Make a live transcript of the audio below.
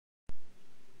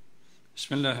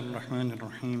بسم الله الرحمن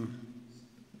الرحيم.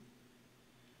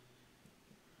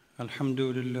 الحمد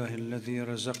لله الذي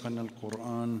رزقنا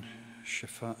القرآن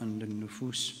شفاء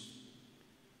للنفوس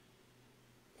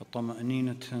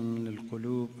وطمأنينة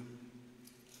للقلوب،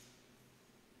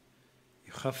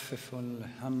 يخفف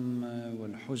الهم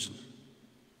والحزن،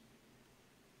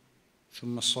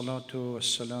 ثم الصلاة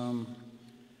والسلام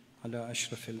على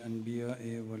أشرف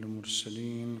الأنبياء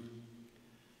والمرسلين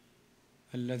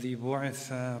الذي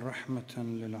بعث رحمة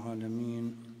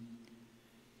للعالمين،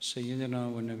 سيدنا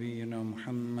ونبينا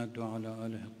محمد وعلى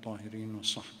آله الطاهرين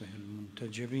وصحبه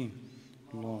المنتجبين.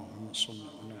 اللهم صل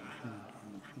على محمد.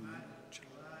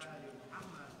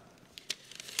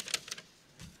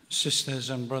 Sisters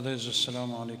and brothers,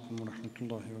 Assalamu alaikum wa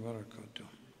rahmatullahi wa barakatuh.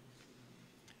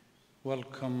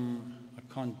 Welcome, I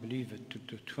can't believe it, to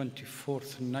the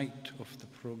 24th night of the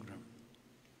program.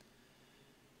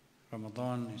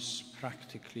 Ramadan is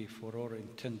practically, for all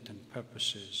intent and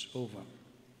purposes, over.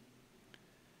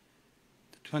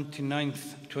 The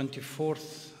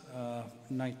 24th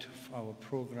night of our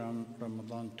program,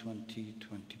 Ramadan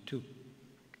 2022.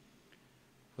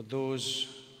 For those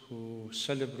who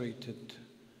celebrated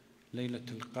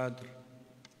Laylatul Qadr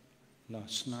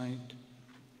last night,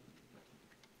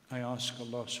 I ask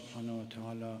Allah subhanahu wa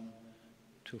ta'ala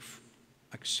to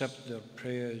accept their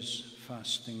prayers,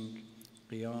 fasting,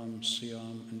 qiyam,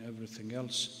 siyam, and everything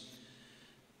else,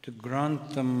 to grant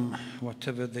them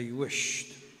whatever they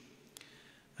wished.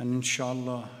 And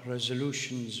inshallah,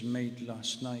 resolutions made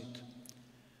last night,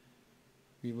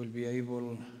 we will be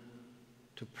able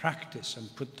to practice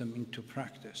and put them into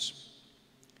practice.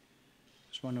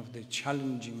 It's one of the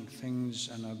challenging things,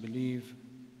 and I believe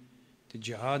the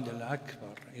jihad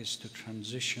al-akbar is to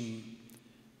transition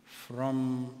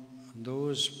from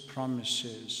those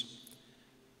promises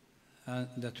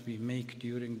that we make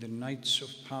during the nights of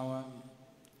power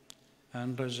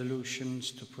and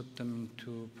resolutions, to put them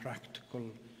into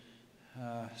practical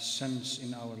sense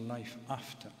in our life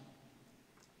after.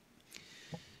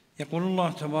 يقول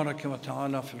الله تبارك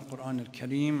وتعالى في القرآن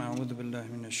الكريم: أعوذ بالله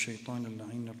من الشيطان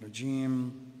اللعين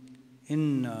الرجيم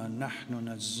إنا نحن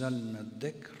نزلنا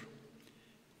الذكر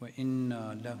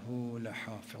وإنا له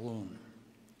لحافظون.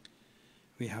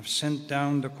 We have sent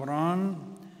down the Quran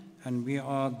and we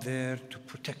are there to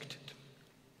protect it.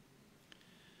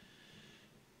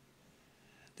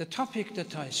 The topic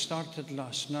that I started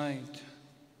last night,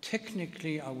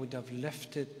 technically I would have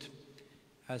left it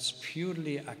as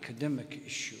purely academic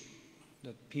issue,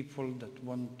 that people that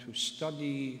want to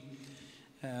study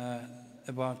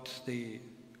about the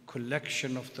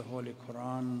collection of the Holy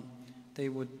Quran, they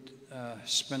would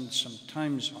spend some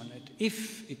time on it,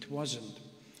 if it wasn't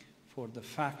for the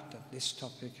fact that this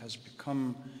topic has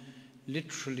become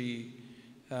literally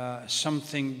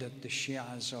something that the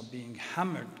Shias are being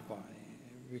hammered by,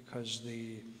 because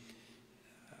the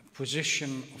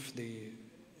position of the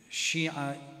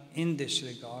Shia in this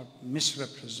regard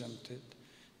misrepresented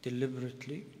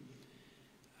deliberately,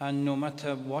 and no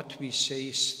matter what we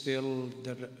say, still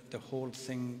the whole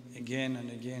thing again and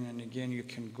again and again, you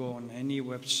can go on any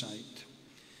website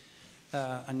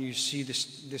and you see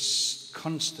this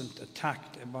constant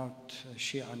attack about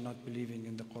Shia not believing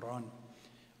in the Quran,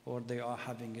 or they are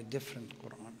having a different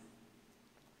Quran.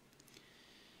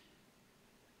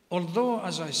 Although,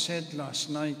 as I said last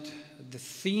night, the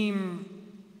theme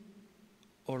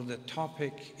or the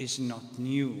topic is not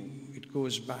new. It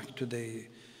goes back to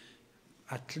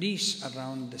at least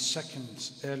around the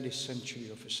early century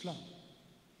of Islam.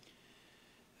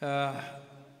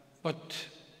 But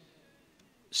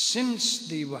since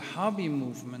the Wahhabi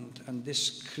movement and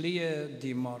this clear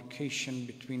demarcation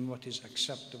between what is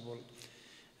acceptable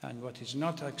and what is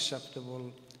not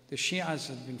acceptable, the Shias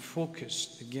have been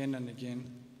focused again and again.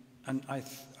 And I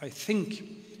think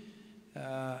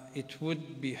it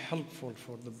would be helpful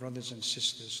for the brothers and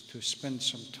sisters to spend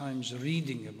some time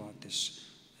reading about this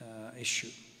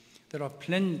issue. There are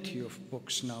plenty of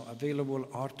books now available,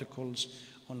 articles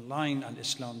online at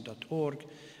islam.org,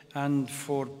 and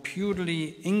for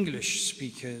purely English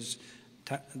speakers,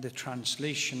 the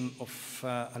translation of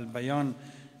Al-Bayan,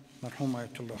 Marhum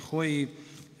Ayatollah Khoui,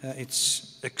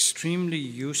 it's extremely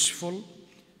useful.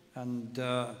 And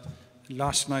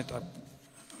last night I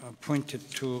pointed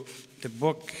to the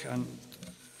book and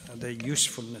the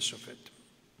usefulness of it.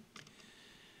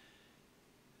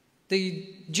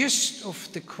 The gist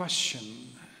of the question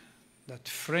that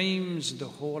frames the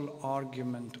whole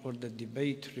argument or the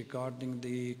debate regarding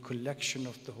the collection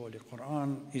of the Holy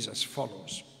Quran is as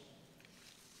follows.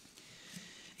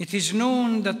 It is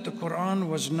known that the Quran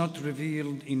was not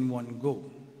revealed in one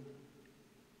go.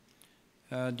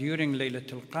 during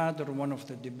Laylatul Qadr, one of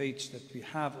the debates that we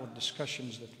have, or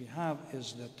discussions that we have,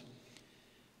 is that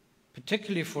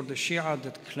particularly for the Shia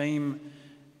that claim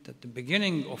that the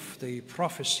beginning of the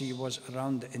prophecy was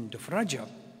around the end of Rajab,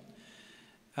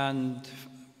 and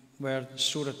where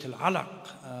Surah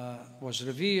Al-Alaq was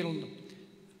revealed.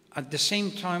 At the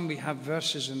same time, we have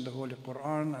verses in the Holy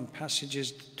Quran and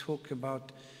passages that talk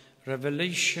about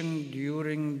revelation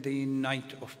during the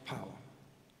night of power.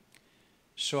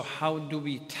 So how do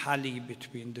we tally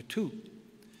between the two?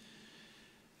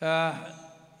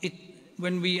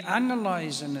 When we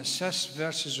analyze and assess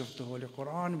verses of the Holy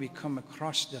Quran, we come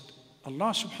across that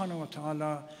Allah subhanahu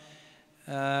wa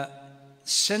ta'ala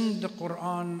sent the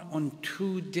Quran on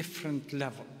two different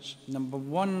levels. Number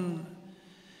one,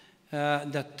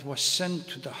 that was sent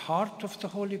to the heart of the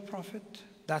Holy Prophet,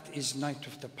 that is night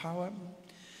of the power.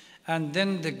 And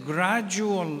then the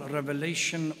gradual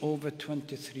revelation over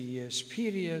 23 years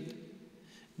period,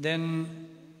 then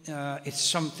it's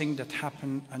something that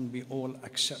happened and we all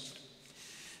accept.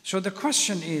 So the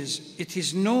question is, it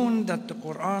is known that the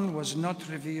Quran was not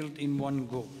revealed in one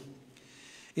go.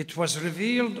 It was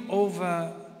revealed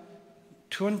over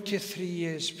 23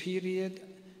 years period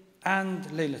and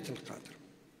Laylatul Qadr.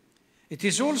 It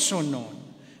is also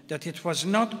known that it was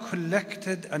not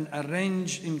collected and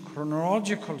arranged in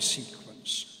chronological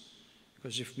sequence.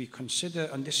 Because if we consider,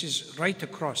 and this is right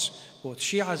across, both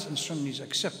Shias and Sunnis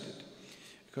accepted.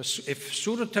 Because if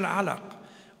Surah Al-Alaq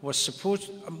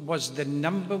was the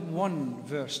number one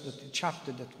verse, the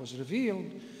chapter that was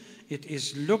revealed, it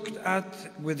is looked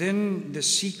at within the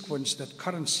sequence, that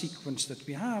current sequence that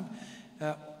we have,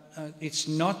 it's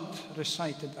not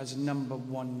recited as number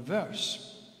one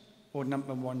verse or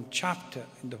number one chapter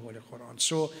in the Holy Quran.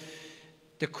 So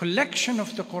the collection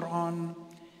of the Quran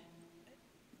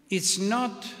is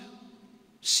not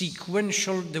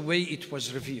sequential the way it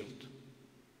was revealed.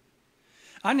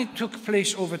 And it took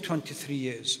place over 23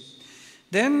 years.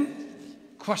 Then,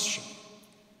 question.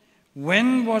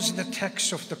 When was the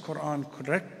text of the Quran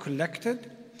collected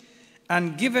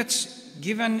and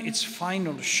given its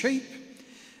final shape?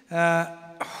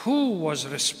 Who was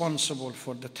responsible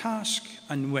for the task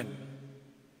and when?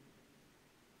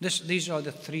 These are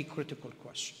the three critical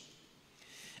questions.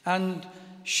 And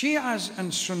Shias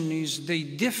and Sunnis, they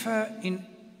differ in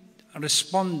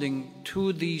responding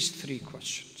to these three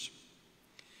questions.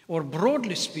 Or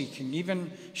broadly speaking,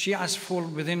 even Shias fall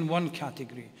within one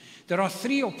category. There are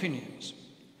three opinions.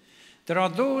 There are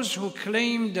those who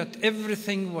claim that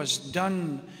everything was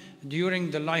done during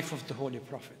the life of the Holy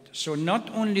Prophet. So not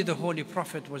only the Holy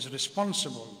Prophet was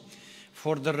responsible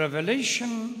for the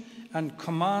revelation and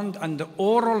command and the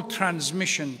oral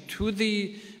transmission to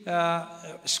the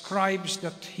scribes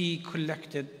that he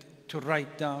collected to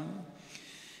write down,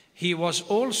 he was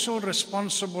also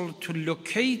responsible to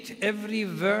locate every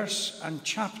verse and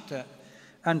chapter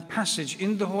and passage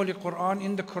in the Holy Quran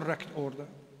in the correct order.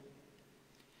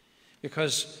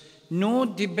 Because no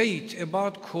debate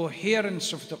about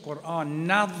coherence of the Quran,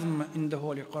 nadhm in the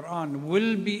Holy Quran,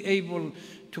 will be able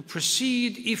to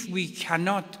proceed if we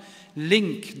cannot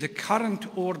link the current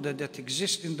order that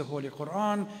exists in the Holy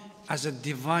Quran as a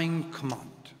divine command.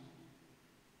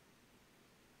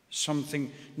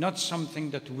 Not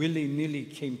something that willy-nilly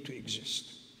came to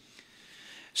exist.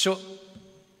 So,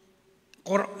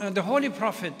 the Holy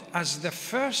Prophet, as the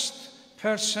first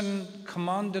person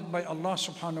commanded by Allah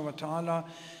subhanahu wa ta'ala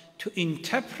to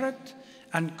interpret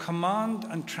and command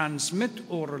and transmit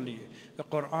orally the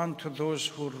Quran to those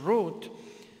who wrote,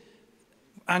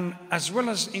 and as well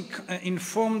as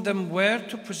inform them where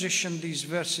to position these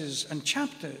verses and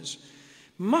chapters,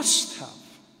 must have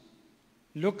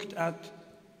looked at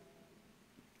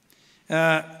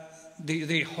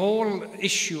the whole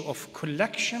issue of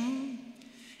collection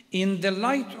in the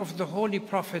light of the Holy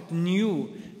Prophet knew,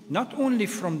 not only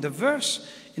from the verse,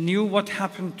 knew what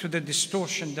happened to the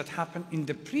distortion that happened in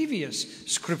the previous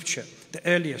scripture, the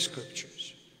earlier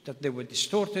scriptures, that they were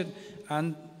distorted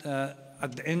and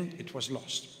at the end it was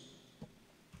lost.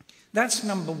 That's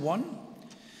number one.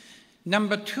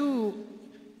 Number two,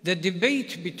 the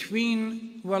debate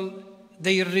between, well,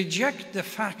 they reject the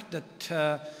fact that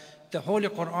the Holy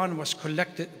Quran was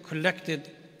collected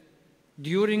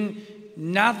during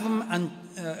nadhm and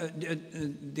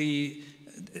the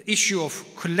issue of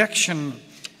collection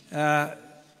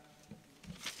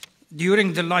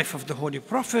during the life of the Holy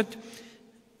Prophet,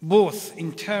 both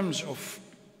in terms of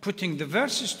putting the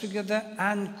verses together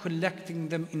and collecting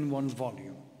them in one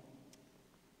volume.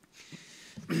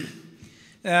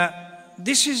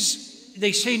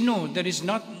 They say no, there is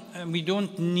not, we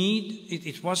don't need,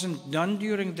 it wasn't done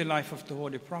during the life of the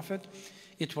Holy Prophet,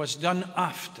 it was done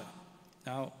after.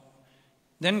 Now,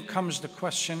 then comes the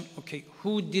question, okay,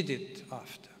 who did it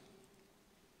after?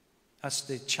 That's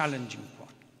the challenging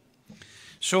part.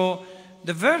 So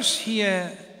the verse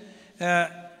here,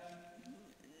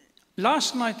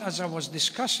 last night as I was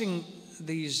discussing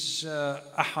these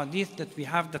ahadith that we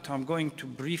have, that I'm going to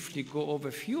briefly go over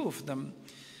a few of them,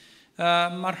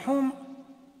 Marhum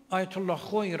Ayatollah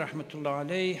Khoyi rahmatullah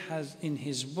alayh has in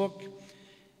his book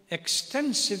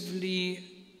extensively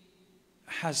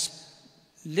has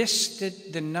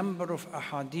listed the number of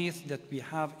ahadith that we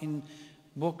have in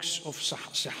books of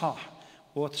Sahih,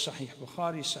 both Sahih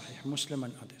Bukhari, Sahih Muslim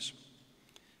and others.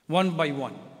 One by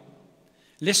one.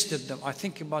 Listed them, I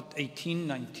think about 18,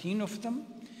 19 of them.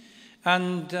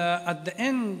 And at the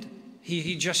end,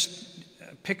 he just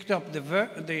picked up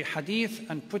the hadith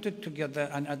and put it together,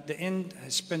 and at the end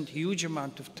has spent a huge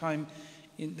amount of time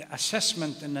in the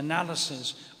assessment and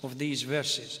analysis of these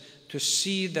verses to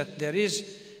see that there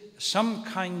is some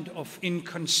kind of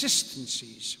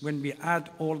inconsistencies when we add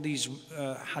all these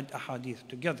hadith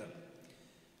together.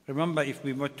 Remember, if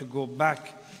we were to go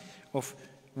back of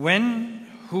when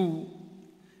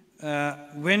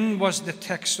was the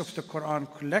text of the Quran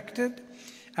collected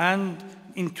and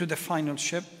into the final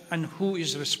ship, and who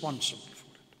is responsible for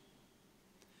it.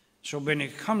 So when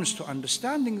it comes to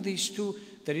understanding these two,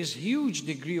 there is a huge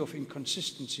degree of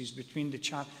inconsistencies between these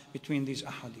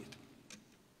ahadith.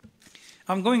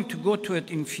 I'm going to go to it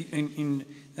in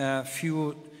a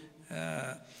few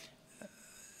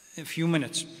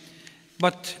minutes.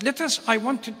 But I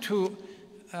wanted to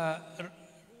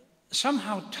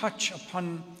somehow touch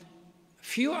upon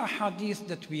few ahadith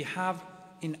that we have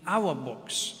in our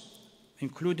books,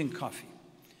 including Kafi,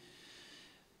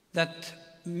 that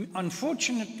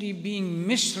unfortunately being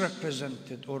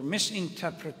misrepresented or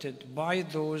misinterpreted by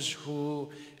those who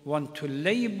want to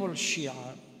label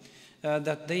Shia,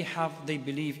 that they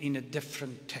believe in a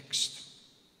different text.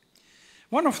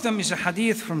 One of them is a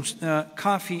hadith from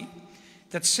Kafi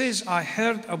that says, I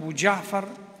heard Abu Ja'far,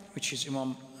 which is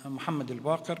Imam Muhammad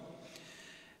al-Baqir,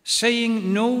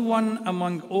 saying, no one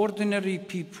among ordinary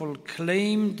people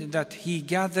claimed that he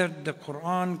gathered the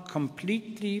Quran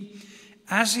completely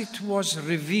as it was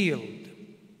revealed,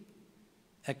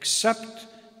 except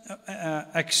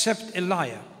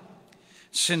Elijah,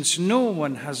 since no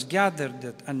one has gathered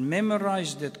it and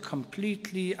memorized it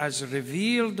completely as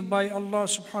revealed by Allah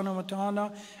subhanahu wa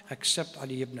ta'ala, except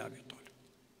Ali ibn Abi Talib.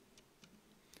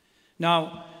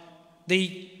 Now,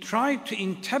 they try to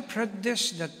interpret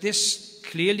this, that this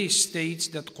clearly states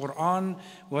that Quran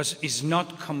is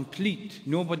not complete.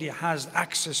 Nobody has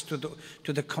access to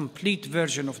the complete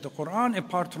version of the Quran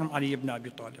apart from Ali ibn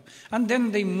Abi Talib. And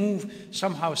then they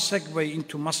somehow segue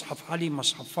into Mashaf Ali,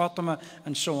 Mashaf Fatima,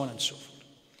 and so on and so forth.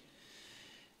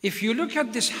 If you look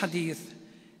at this hadith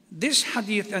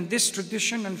and this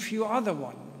tradition and few other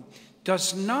ones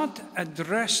does not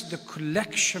address the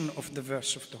collection of the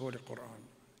verse of the Holy Quran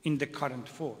in the current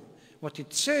form. What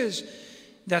it says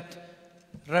that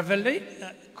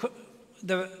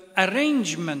the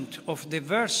arrangement of the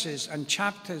verses and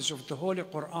chapters of the Holy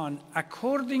Quran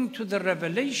according to the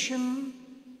revelation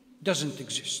doesn't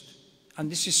exist.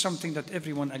 And this is something that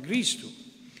everyone agrees to.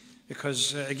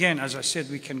 Because again, as I said,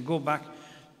 we can go back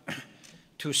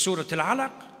to Surah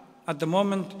Al-Alaq. At the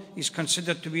moment is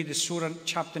considered to be the Surah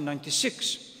chapter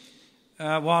 96,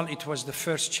 while it was the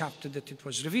first chapter that it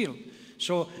was revealed.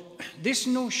 So this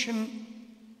notion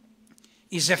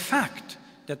is a fact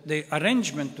that the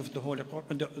arrangement of the Holy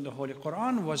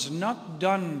Quran was not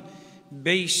done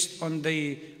based on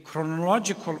the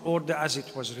chronological order as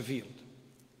it was revealed.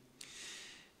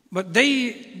 But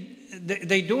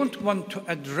they don't want to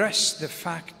address the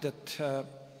fact that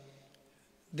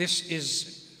this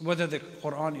is whether the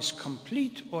Quran is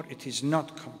complete or it is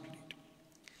not complete.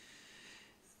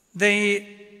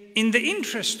 In the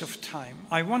interest of time,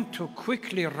 I want to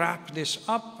quickly wrap this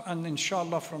up, and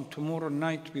inshallah from tomorrow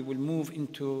night we will move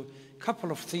into a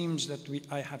couple of themes that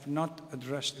I have not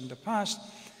addressed in the past.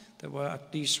 There were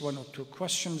at least one or two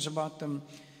questions about them.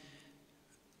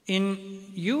 In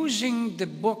using the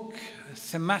book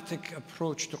thematic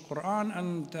approach to Quran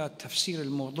and Tafsir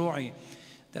al-Mawdu'i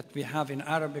that we have in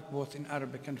Arabic, both in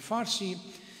Arabic and Farsi,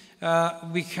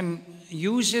 we can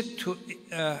use it to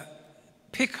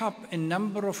pick up a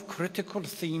number of critical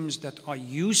themes that are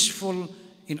useful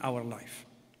in our life.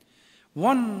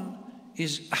 One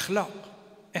is akhlaq,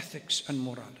 ethics and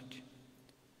morality.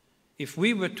 If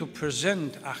we were to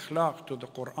present akhlaq to the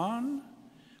Quran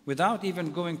without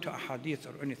even going to a hadith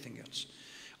or anything else,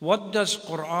 what does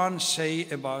Quran say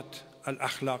about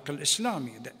al-akhlaq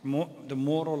al-Islami, the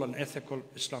moral and ethical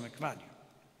Islamic value?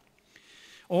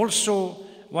 Also,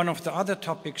 one of the other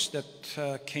topics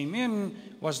that came in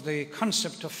was the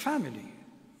concept of family.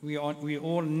 We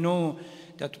all know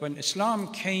that when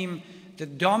Islam came, the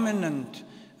dominant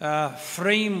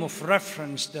frame of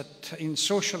reference that in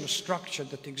social structure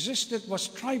that existed was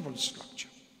tribal structure.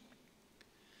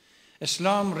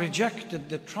 Islam rejected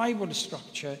the tribal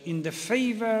structure in the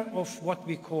favor of what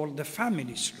we call the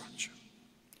family structure.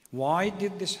 Why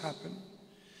did this happen?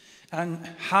 And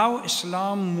how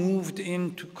Islam moved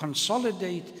in to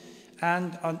consolidate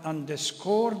and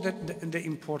underscore the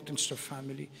importance of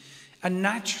family. And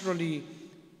naturally,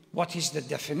 what is the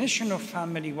definition of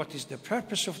family? What is the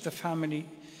purpose of the family?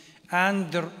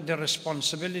 And the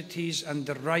responsibilities and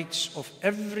the rights of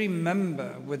every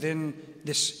member within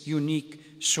this unique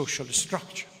social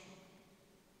structure.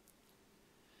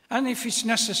 And if it's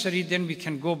necessary, then we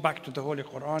can go back to the Holy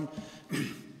Quran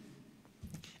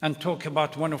and talk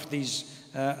about one of these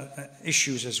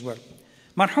issues as well.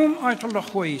 Marhum Ayatollah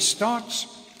Khouei starts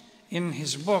in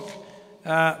his book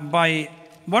by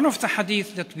one of the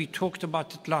hadith that we talked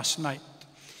about it last night,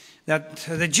 that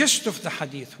the gist of the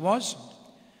hadith was,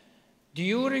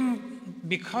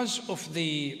 because of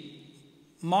the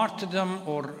martyrdom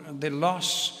or the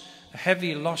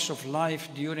heavy loss of life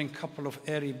during a couple of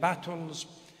early battles,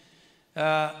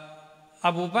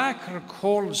 Abu Bakr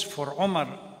calls for Umar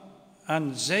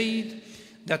and Zayd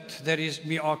that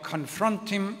we are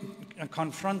confronting,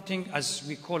 as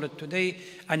we call it today,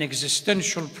 an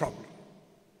existential problem.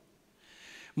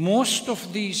 Most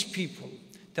of these people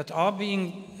that are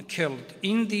being killed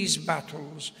in these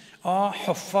battles are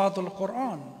Huffaz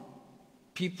al-Quran,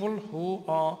 people who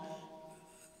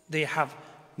they have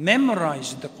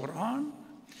memorized the Quran,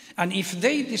 and if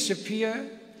they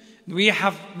disappear, we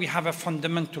have a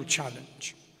fundamental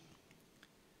challenge.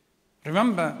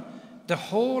 Remember, the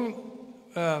whole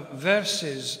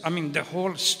the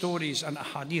whole stories and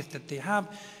ahadith that they have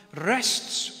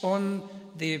rests on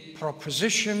the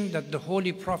proposition that the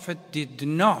Holy Prophet did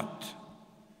not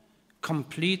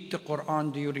complete the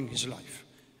Quran during his life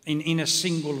in a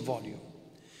single volume.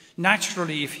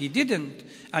 Naturally, if he didn't,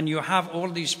 and you have all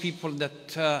these people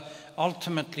that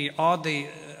ultimately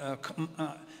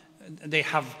they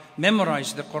have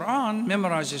memorized the Quran,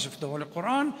 memorizers of the Holy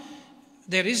Quran,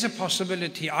 there is a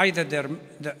possibility either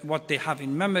what they have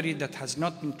in memory that has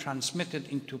not been transmitted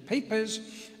into papers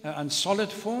and solid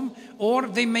form, or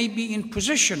they may be in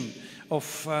possession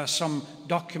of some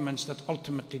documents that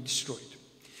ultimately destroyed.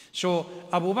 So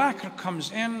Abu Bakr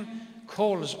comes in,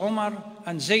 calls Umar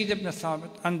and Zayd ibn Thabit,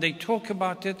 and they talk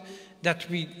about it, that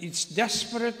it's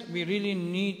desperate, we really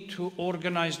need to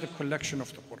organize the collection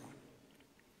of the Quran.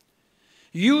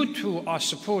 You two are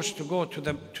supposed to go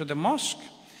to the mosque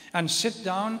and sit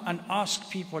down and ask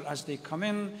people as they come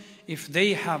in if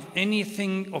they have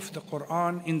anything of the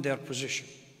Quran in their possession,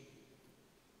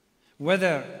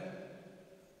 whether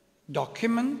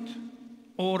document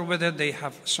or whether they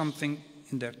have something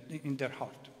in their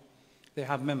heart, they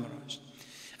have memorized.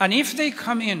 And if they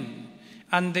come in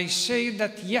and they say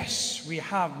that yes, we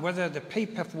have, whether the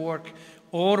paperwork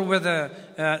or whether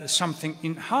something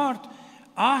in heart,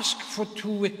 ask for 2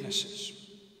 witnesses.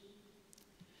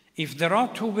 If there are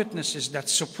 2 witnesses that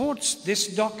supports this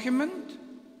document,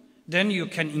 then you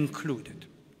can include it.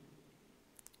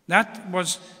 That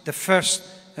was the first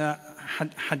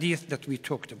hadith that we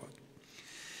talked about.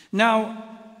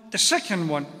 Now, the second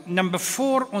one, number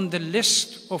 4 on the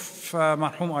list of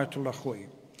Marhum Ayatollah Khouei.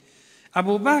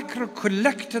 Abu Bakr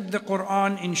collected the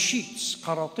Quran in sheets,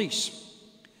 qaratis.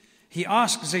 He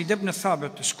asked Zayd ibn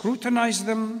Thabit to scrutinize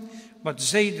them, but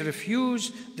Zayd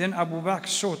refused. Then Abu Bakr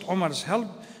sought Umar's help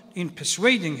in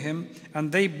persuading him,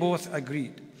 and they both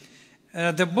agreed.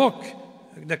 The book,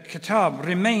 the kitab,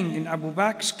 remained in Abu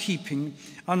Bakr's keeping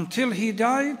until he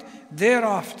died.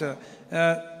 Thereafter,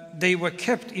 they were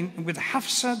kept with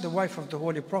Hafsa, the wife of the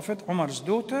Holy Prophet, Umar's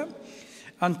daughter,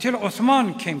 until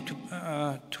Uthman came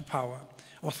to power.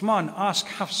 Uthman asked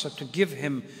Hafsa to give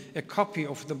him a copy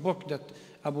of the book that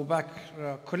Abu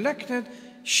Bakr collected.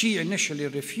 She initially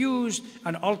refused,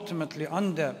 and ultimately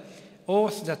under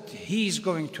oath that he's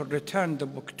going to return the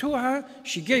book to her,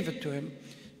 she gave it to him.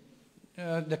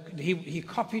 He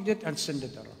copied it and sent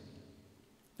it around.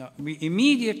 Now, we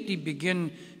immediately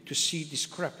begin to see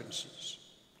discrepancies.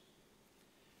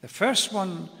 The first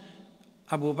one,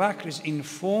 Abu Bakr is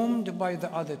informed by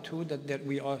the other 2 that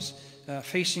we are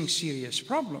facing serious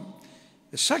problem.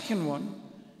 The second one,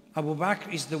 Abu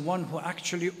Bakr is the one who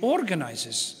actually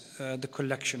organizes the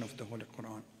collection of the Holy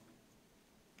Quran.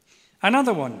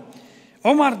 Another one,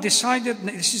 Umar decided,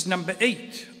 this is number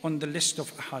 8 on the list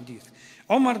of ahadith.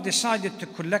 Umar decided to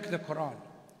collect the Quran.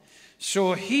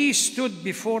 So he stood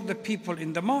before the people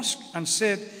in the mosque and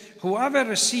said, whoever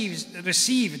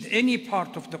received any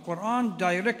part of the Quran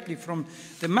directly from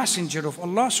the messenger of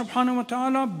Allah subhanahu wa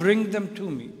ta'ala, bring them to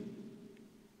me.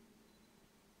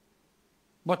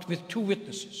 But with 2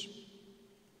 witnesses.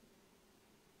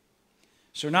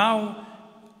 So now,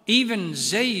 even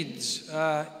Zayd's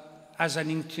as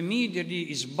an intermediary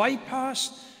is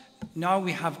bypassed. Now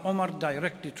we have Omar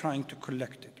directly trying to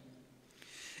collect it.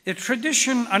 A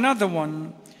tradition, another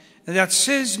one, that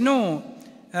says no,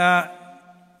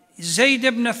 Zayd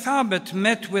ibn Thabit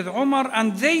met with Omar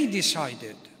and they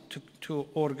decided to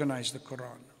organize the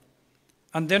Quran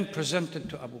and then presented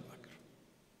to Abu Bakr.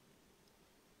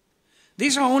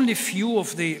 These are only few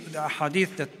of the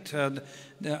hadith that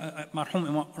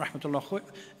Marhum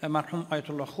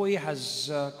Ayatollah Khoyi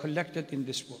has collected in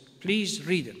this book. Please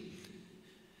read it.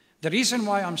 The reason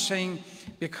why I'm saying,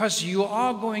 because you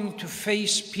are going to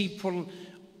face people,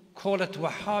 call it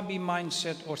Wahhabi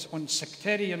mindset or on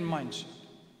sectarian mindset,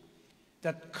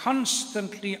 that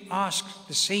constantly ask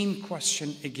the same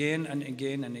question again and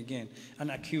again and again and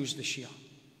accuse the Shia.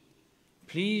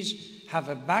 Please have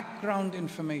a background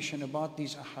information about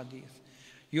these ahadith.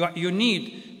 You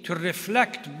need to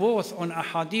reflect both on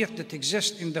ahadith that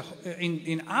exist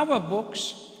in our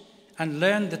books and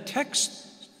learn the text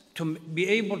to be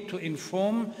able to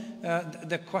inform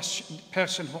the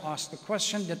person who asked the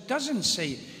question. That doesn't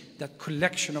say that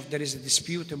there is a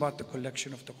dispute about the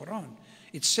collection of the Quran.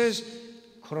 It says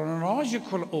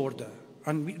chronological order,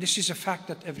 and this is a fact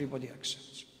that everybody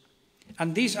accepts.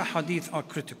 And these ahadith are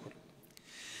critical.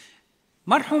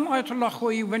 Marhum Ayatollah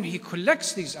Khoyi, when he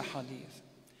collects these ahadith,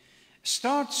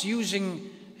 starts using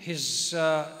his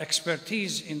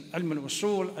expertise in ilm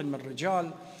al-usul, ilm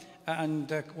al-rijal,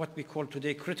 and what we call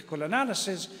today critical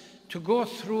analysis, to go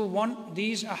through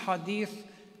these ahadith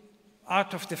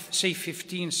out of the, say,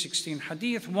 15, 16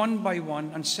 hadith, one by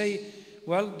one, and say,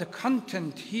 well, the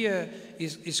content here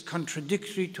is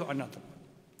contradictory to another one,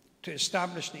 to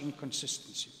establish the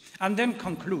inconsistency. And then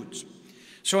concludes.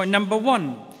 So number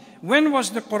one, when was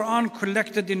the Quran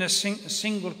collected in a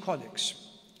single codex?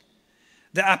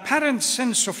 The apparent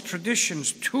sense of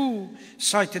traditions, two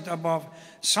cited above,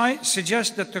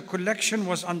 suggests that the collection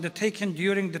was undertaken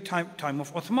during the time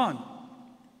of Uthman.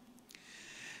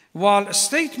 While a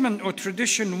statement or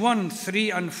tradition 1,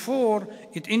 3, and 4,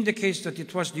 it indicates that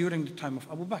it was during the time of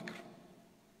Abu Bakr.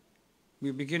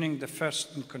 We're beginning the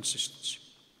first inconsistency.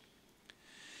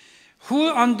 Who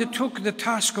undertook the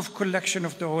task of collection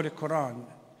of the Holy Quran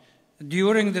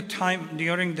during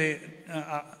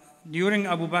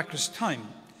Abu Bakr's time?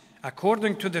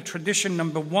 According to the tradition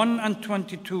number 1 and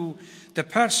 22, the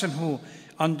person who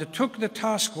undertook the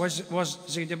task was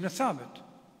Zayd ibn Thabit.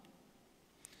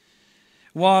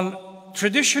 While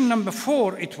tradition number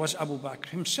 4, it was Abu Bakr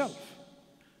himself.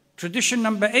 Tradition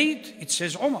number 8, it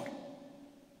says Umar.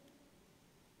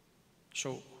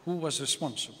 So who was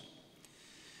responsible?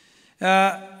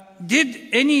 Did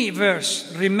any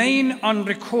verse remain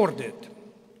unrecorded?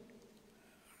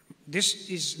 This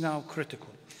is now critical.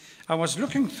 I was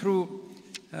looking through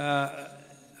a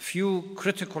few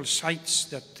critical sites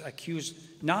that accuse,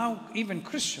 now even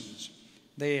Christians,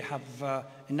 they have a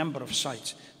number of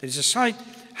sites. There is a site,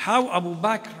 How Abu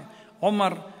Bakr,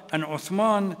 Umar, and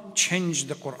Uthman Changed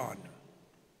the Quran.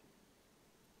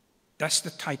 That's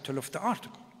the title of the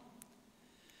article.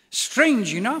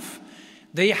 Strange enough,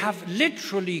 they have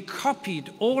literally copied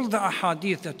all the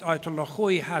ahadith that Ayatollah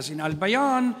Khoyi has in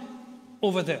Al-Bayan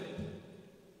over there,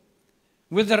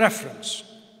 with the reference,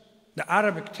 the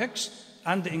Arabic text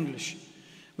and the English,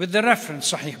 with the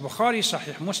reference, Sahih Bukhari,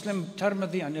 Sahih Muslim,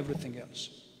 Tirmidhi, and everything else.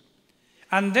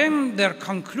 And then their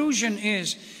conclusion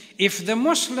is, if the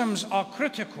Muslims are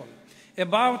critical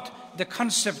about the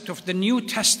concept of the New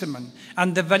Testament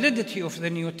and the validity of the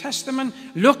New Testament,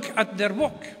 look at their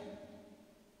book.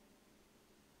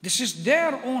 This is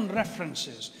their own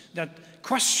references that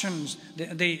questions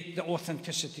the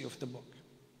authenticity of the book.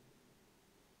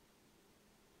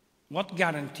 What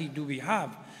guarantee do we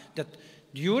have that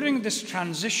during this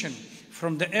transition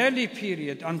from the early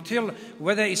period until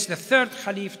whether it's the third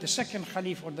Khalif, the second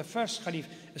Khalif, or the first Khalif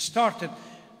started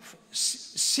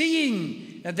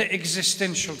seeing the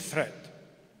existential threat,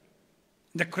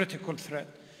 the critical threat,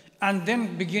 and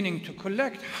then beginning to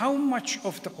collect how much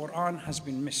of the Quran has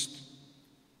been missed?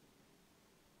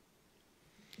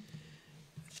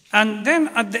 And then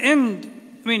at the end,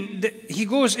 he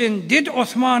goes in, did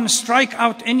Uthman strike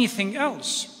out anything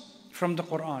else from the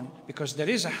Quran? Because there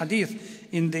is a hadith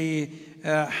in the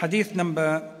hadith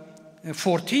number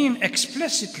 14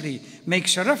 explicitly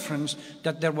makes a reference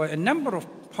that there were a number of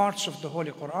parts of the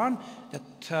Holy Quran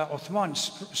that Uthman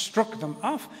struck them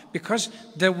off because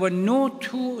there were no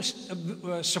two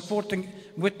supporting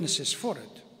witnesses for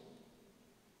it.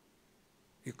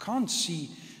 You can't see,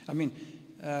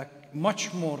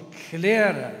 much more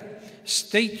clearer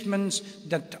statements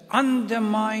that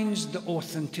undermines the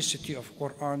authenticity of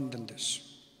Quran than this.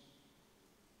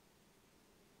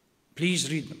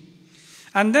 Please read them.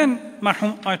 And then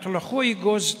Marhum Ayatollah Khoyi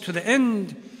goes to the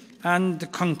end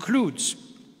and concludes.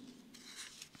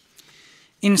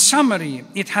 In summary,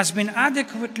 it has been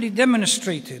adequately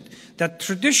demonstrated that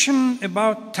tradition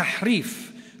about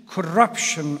tahrif,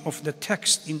 corruption of the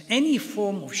text in any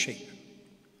form or shape,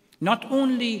 not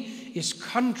only is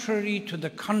contrary to the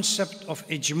concept of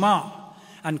ijma'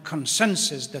 and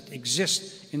consensus that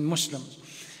exists in Muslims.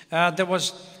 There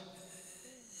was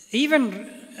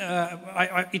even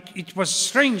it was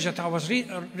strange that I was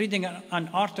reading an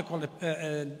article,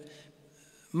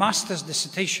 master's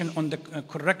dissertation on the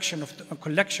collection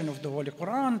of the Holy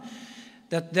Quran,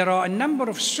 that there are a number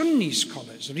of Sunni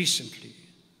scholars recently,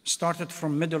 started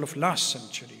from middle of last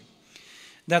century,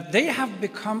 that they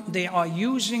are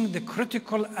using the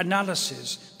critical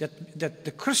analysis that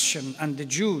the Christian and the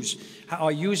Jews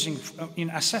are using in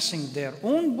assessing their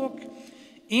own book,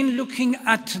 in looking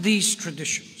at these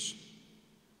traditions,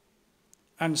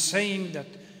 and saying that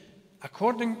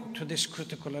according to this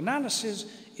critical analysis,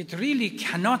 it really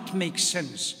cannot make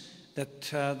sense that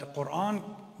the Quran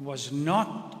was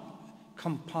not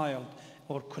compiled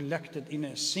or collected in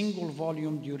a single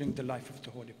volume during the life of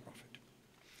the Holy Prophet.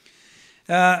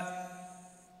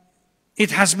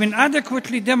 It has been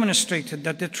adequately demonstrated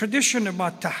that the tradition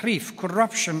about tahrif,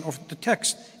 corruption of the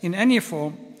text in any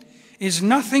form, is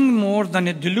nothing more than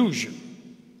a delusion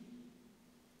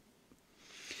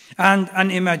and an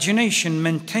imagination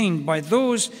maintained by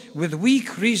those with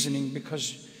weak reasoning,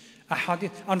 because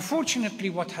unfortunately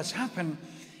what has happened,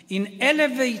 in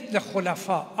elevate the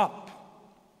khulafa up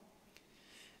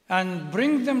and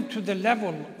bring them to the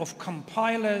level of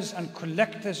compilers and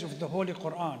collectors of the Holy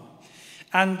Quran,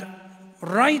 and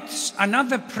write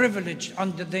another privilege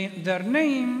under their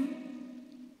name,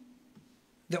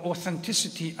 the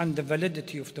authenticity and the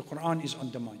validity of the Quran is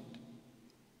undermined.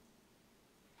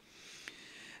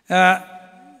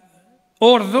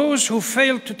 Or those who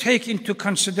fail to take into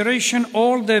consideration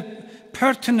all the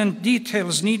pertinent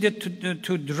details needed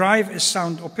to drive a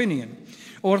sound opinion,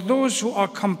 or those who are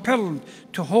compelled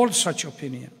to hold such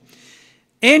opinion.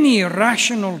 Any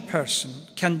rational person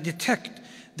can detect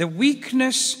the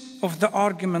weakness of the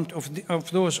argument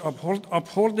of those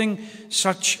upholding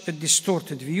such a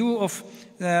distorted view of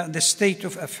the state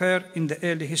of affairs in the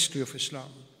early history of Islam.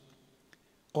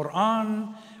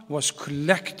 Quran was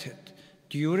collected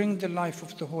during the life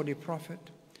of the Holy Prophet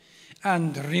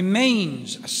and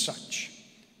remains as such.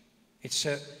 It's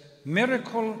a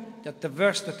miracle that the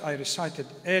verse that I recited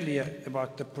earlier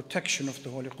about the protection of the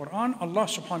Holy Quran, Allah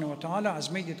subhanahu wa ta'ala has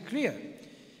made it clear.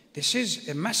 This is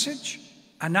a message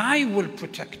and I will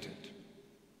protect it.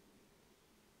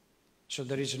 So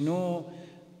there is no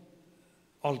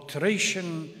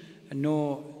alteration,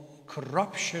 no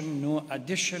corruption, no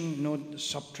addition, no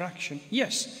subtraction.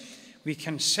 Yes, we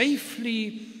can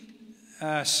safely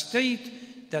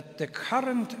state that the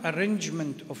current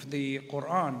arrangement of the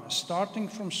Quran, starting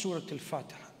from Surah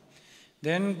Al-Fatiha,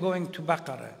 then going to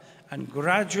Baqarah, and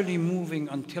gradually moving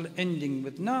until ending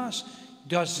with Nas,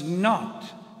 does not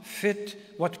fit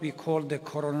what we call the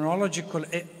chronological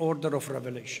order of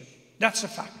revelation. That's a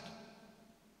fact.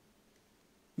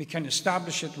 We can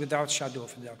establish it without shadow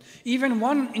of a doubt. Even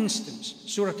one instance,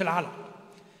 Surah Al-Alaq,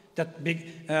 that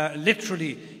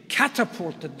literally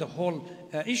catapulted the whole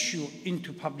issue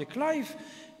into public life,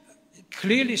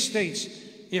 clearly states,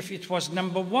 if it was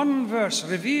number 1 verse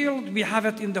revealed, we have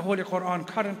it in the Holy Quran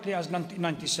currently as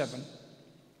 97.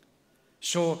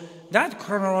 So that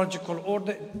chronological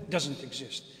order doesn't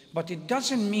exist. But it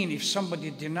doesn't mean, if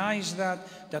somebody denies that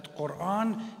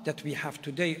Quran that we have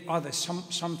today, either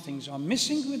some things are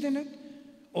missing within it,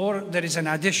 or there is an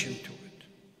addition to it.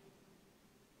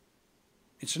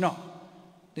 It's not.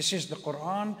 This is the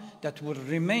Quran that will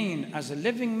remain as a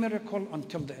living miracle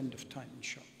until the end of time,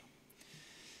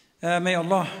 inshallah. May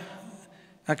Allah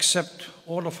accept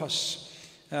all of us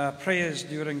prayers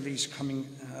during these coming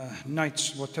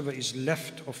nights, whatever is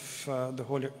left of the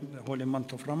holy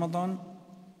month of Ramadan.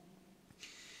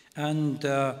 And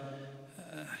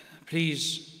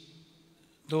please,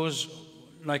 those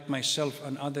like myself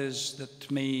and others that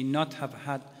may not have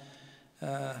had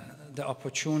the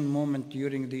opportune moment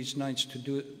during these nights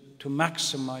to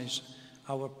maximize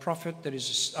our profit, there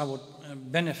is our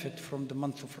benefit from the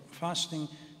month of fasting.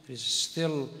 There is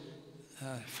still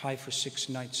 5 or 6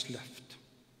 nights left.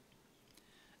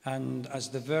 And as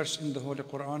the verse in the Holy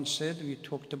Quran said, we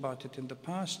talked about it in the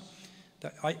past,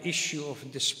 the issue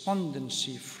of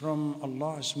despondency from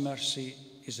Allah's mercy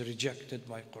is rejected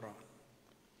by Quran.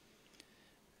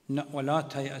 وَلَا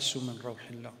تَيْأَسُوا مِنْ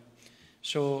رَوْحِ اللَّهِ.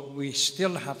 So we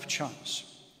still have chance.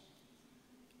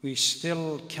 We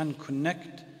still can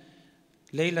connect.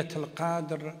 Laylatul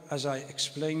Qadr, as I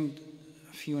explained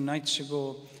a few nights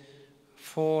ago,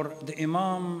 for the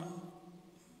Imam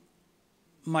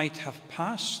might have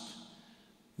passed,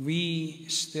 we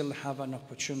still have an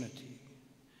opportunity.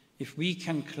 If we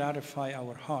can clarify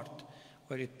our heart,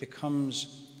 where it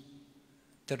becomes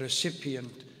the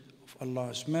recipient of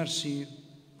Allah's mercy,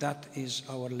 that is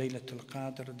our Laylatul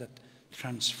Qadr that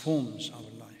transforms our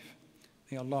life.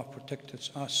 May Allah protect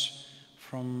us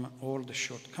from all the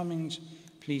shortcomings.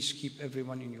 Please keep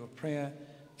everyone in your prayer.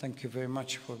 Thank you very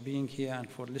much for being here and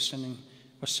for listening.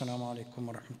 Wassalamu alaikum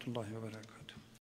wa rahmatullahi wa barakatuh.